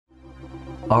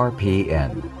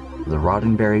RPN, the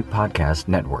Roddenberry Podcast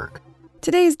Network.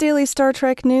 Today's Daily Star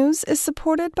Trek news is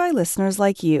supported by listeners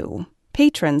like you,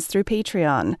 patrons through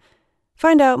Patreon.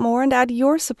 Find out more and add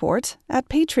your support at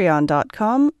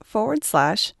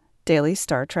patreon.com/Daily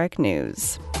Star Trek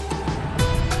News.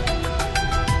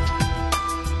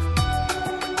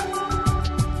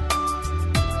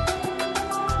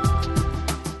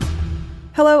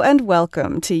 Hello and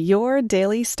welcome to your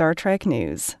Daily Star Trek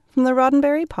News from the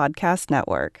Roddenberry Podcast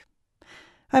Network.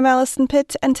 I'm Allison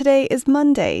Pitt, and today is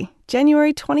Monday,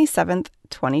 January 27th,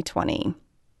 2020.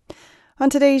 On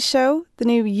today's show, the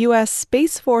new U.S.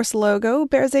 Space Force logo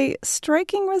bears a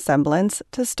striking resemblance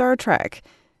to Star Trek.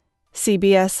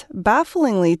 CBS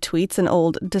bafflingly tweets an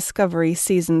old Discovery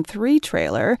Season 3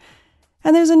 trailer,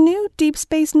 and there's a new Deep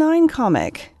Space Nine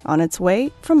comic on its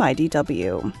way from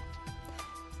IDW.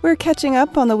 We're catching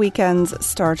up on the weekend's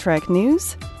Star Trek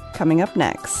news, coming up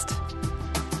next.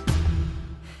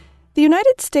 The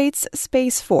United States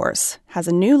Space Force has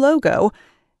a new logo,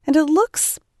 and it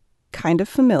looks kind of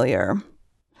familiar.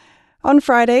 On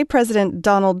Friday, President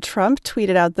Donald Trump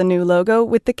tweeted out the new logo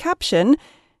with the caption,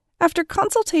 "After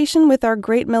consultation with our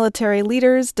great military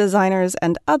leaders, designers,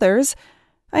 and others,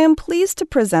 I am pleased to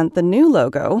present the new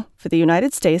logo for the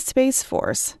United States Space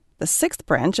Force, the sixth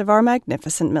branch of our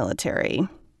magnificent military."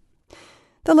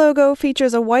 The logo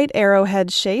features a white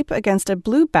arrowhead shape against a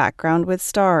blue background with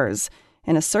stars,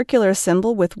 and a circular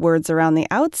symbol with words around the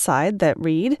outside that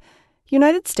read,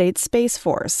 United States Space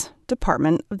Force,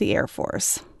 Department of the Air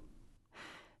Force.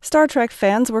 Star Trek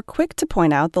fans were quick to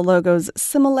point out the logo's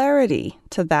similarity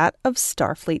to that of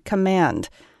Starfleet Command,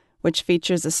 which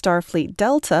features a Starfleet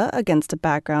Delta against a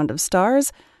background of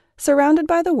stars, surrounded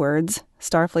by the words,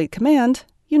 Starfleet Command,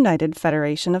 United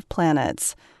Federation of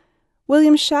Planets.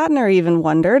 William Shatner even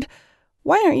wondered,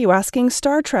 why aren't you asking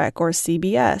Star Trek or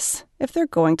CBS if they're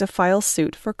going to file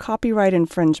suit for copyright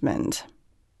infringement?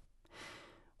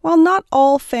 While not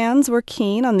all fans were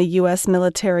keen on the U.S.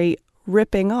 military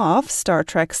ripping off Star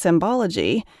Trek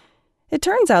symbology, it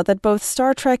turns out that both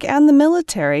Star Trek and the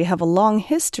military have a long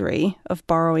history of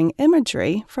borrowing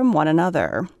imagery from one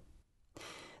another.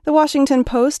 The Washington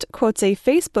Post quotes a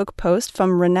Facebook post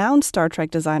from renowned Star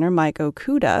Trek designer Mike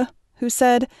Okuda, who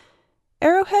said,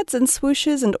 "Arrowheads and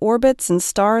swooshes and orbits and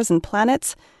stars and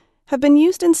planets have been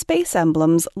used in space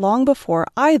emblems long before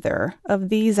either of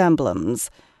these emblems.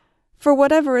 For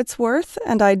whatever it's worth,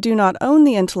 and I do not own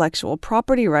the intellectual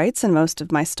property rights in most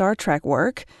of my Star Trek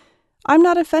work, I'm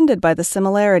not offended by the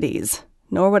similarities,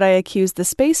 nor would I accuse the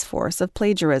Space Force of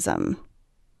plagiarism."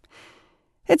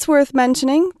 It's worth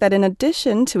mentioning that in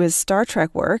addition to his Star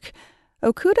Trek work,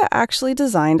 Okuda actually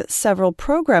designed several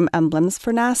program emblems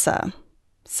for NASA.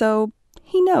 So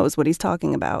he knows what he's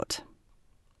talking about.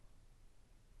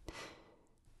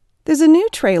 There's a new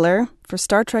trailer for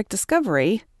Star Trek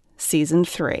Discovery Season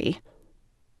 3.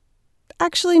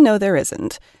 Actually, no, there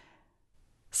isn't.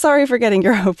 Sorry for getting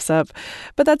your hopes up,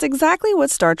 but that's exactly what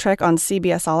Star Trek on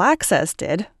CBS All Access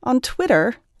did on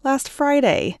Twitter last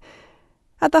Friday.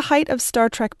 At the height of Star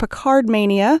Trek Picard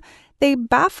mania, they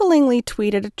bafflingly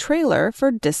tweeted a trailer for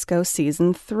Disco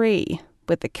Season 3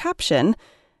 with the caption,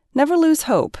 "Never lose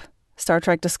hope. Star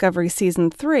Trek Discovery Season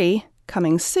 3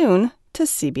 coming soon to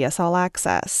CBS All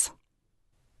Access."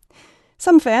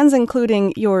 Some fans,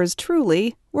 including yours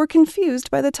truly, were confused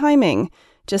by the timing,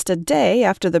 just a day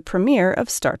after the premiere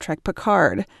of Star Trek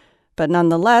Picard. But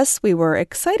nonetheless, we were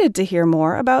excited to hear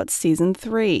more about Season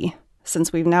 3,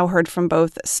 since we've now heard from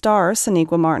both star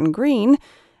Sonequa Martin Green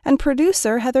and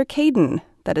producer Heather Caden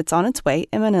that it's on its way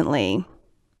imminently.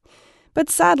 But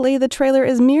sadly, the trailer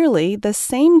is merely the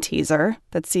same teaser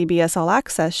that CBS All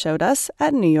Access showed us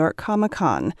at New York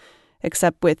Comic-Con,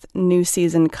 except with New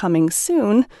Season Coming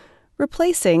Soon,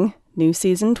 replacing New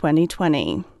Season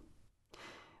 2020.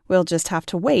 We'll just have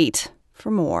to wait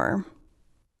for more.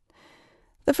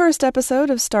 The first episode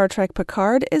of Star Trek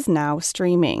Picard is now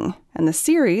streaming, and the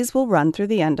series will run through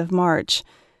the end of March.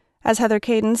 As Heather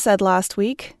Caden said last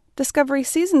week, Discovery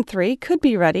Season 3 could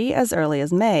be ready as early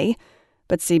as May,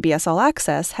 but CBS All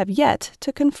Access have yet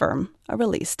to confirm a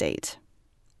release date.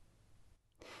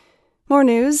 More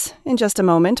news in just a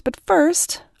moment, but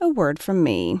first, a word from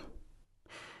me.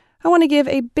 I want to give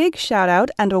a big shout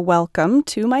out and a welcome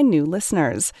to my new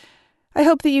listeners. I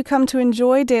hope that you come to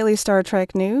enjoy Daily Star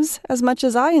Trek news as much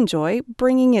as I enjoy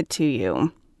bringing it to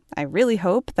you. I really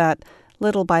hope that,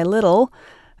 little by little,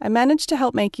 I manage to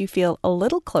help make you feel a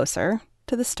little closer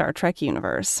to the Star Trek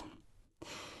universe.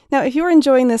 Now, if you're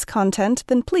enjoying this content,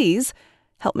 then please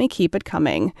help me keep it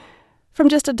coming. From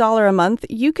just $1 a month,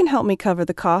 you can help me cover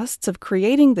the costs of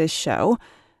creating this show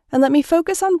and let me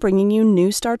focus on bringing you new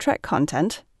Star Trek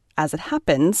content as it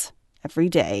happens every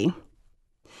day.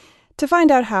 To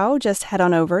find out how, just head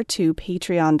on over to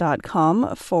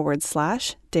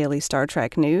patreon.com/Daily Star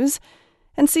Trek News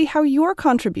and see how your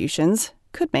contributions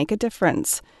could make a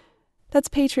difference. That's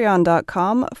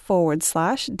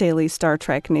patreon.com/Daily Star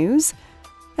Trek News.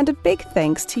 And a big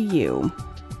thanks to you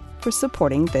for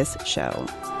supporting this show.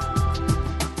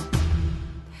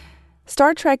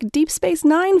 Star Trek Deep Space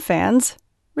Nine fans,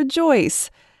 rejoice!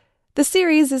 The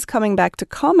series is coming back to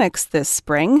comics this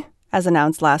spring, as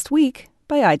announced last week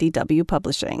by IDW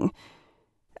Publishing.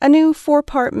 A new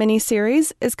 4-part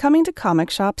miniseries is coming to comic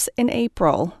shops in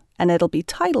April, and it'll be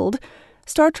titled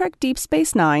Star Trek Deep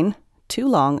Space Nine: Too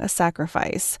Long a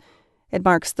Sacrifice. It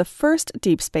marks the first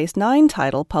Deep Space Nine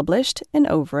title published in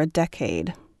over a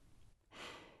decade.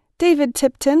 David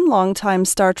Tipton, longtime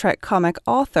Star Trek comic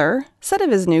author, said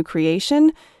of his new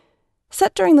creation,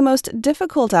 "Set during the most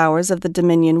difficult hours of the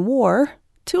Dominion War,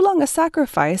 Too Long a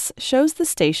Sacrifice shows the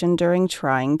station during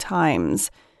trying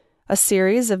times. A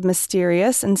series of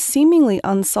mysterious and seemingly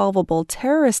unsolvable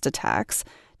terrorist attacks,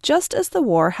 just as the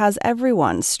war has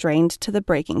everyone strained to the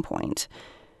breaking point.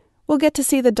 We'll get to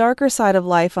see the darker side of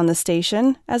life on the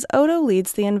station as Odo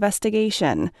leads the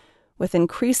investigation, with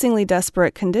increasingly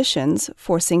desperate conditions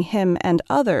forcing him and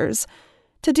others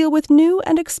to deal with new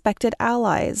and expected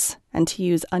allies and to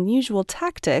use unusual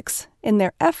tactics in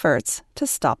their efforts to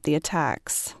stop the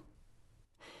attacks."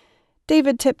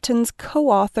 David Tipton's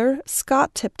co-author,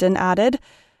 Scott Tipton, added,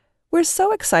 "We're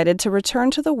so excited to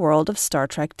return to the world of Star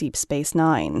Trek Deep Space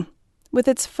Nine. With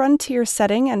its frontier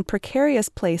setting and precarious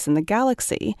place in the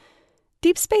galaxy,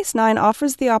 Deep Space Nine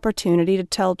offers the opportunity to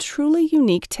tell truly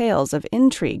unique tales of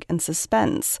intrigue and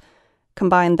suspense.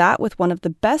 Combine that with one of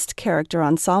the best character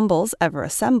ensembles ever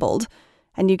assembled,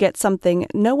 and you get something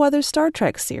no other Star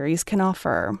Trek series can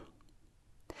offer."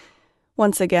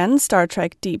 Once again, Star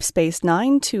Trek Deep Space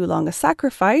Nine: Too Long a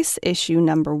Sacrifice, issue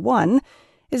number 1,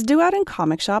 is due out in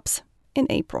comic shops in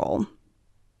April.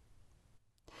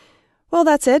 Well,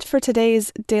 that's it for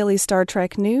today's Daily Star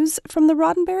Trek News from the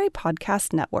Roddenberry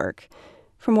Podcast Network.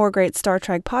 For more great Star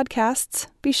Trek podcasts,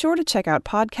 be sure to check out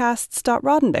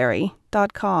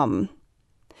podcasts.roddenberry.com.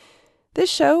 This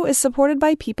show is supported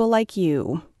by people like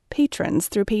you, patrons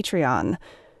through Patreon.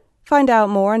 Find out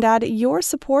more and add your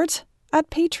support at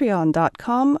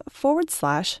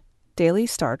patreon.com/Daily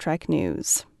Star Trek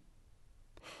News.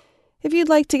 If you'd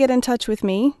like to get in touch with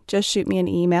me, just shoot me an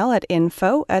email at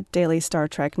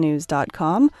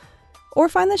info@dailystartreknews.com or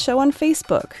find the show on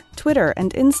Facebook, Twitter,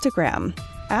 and Instagram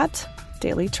at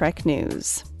Daily Trek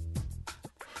News.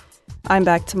 I'm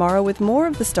back tomorrow with more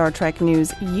of the Star Trek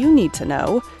news you need to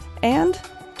know and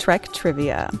Trek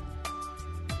trivia.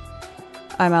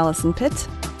 I'm Allison Pitt.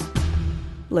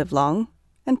 Live long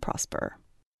and prosper.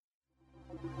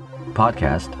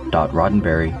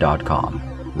 Podcast.roddenberry.com,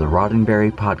 the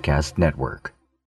Roddenberry Podcast Network.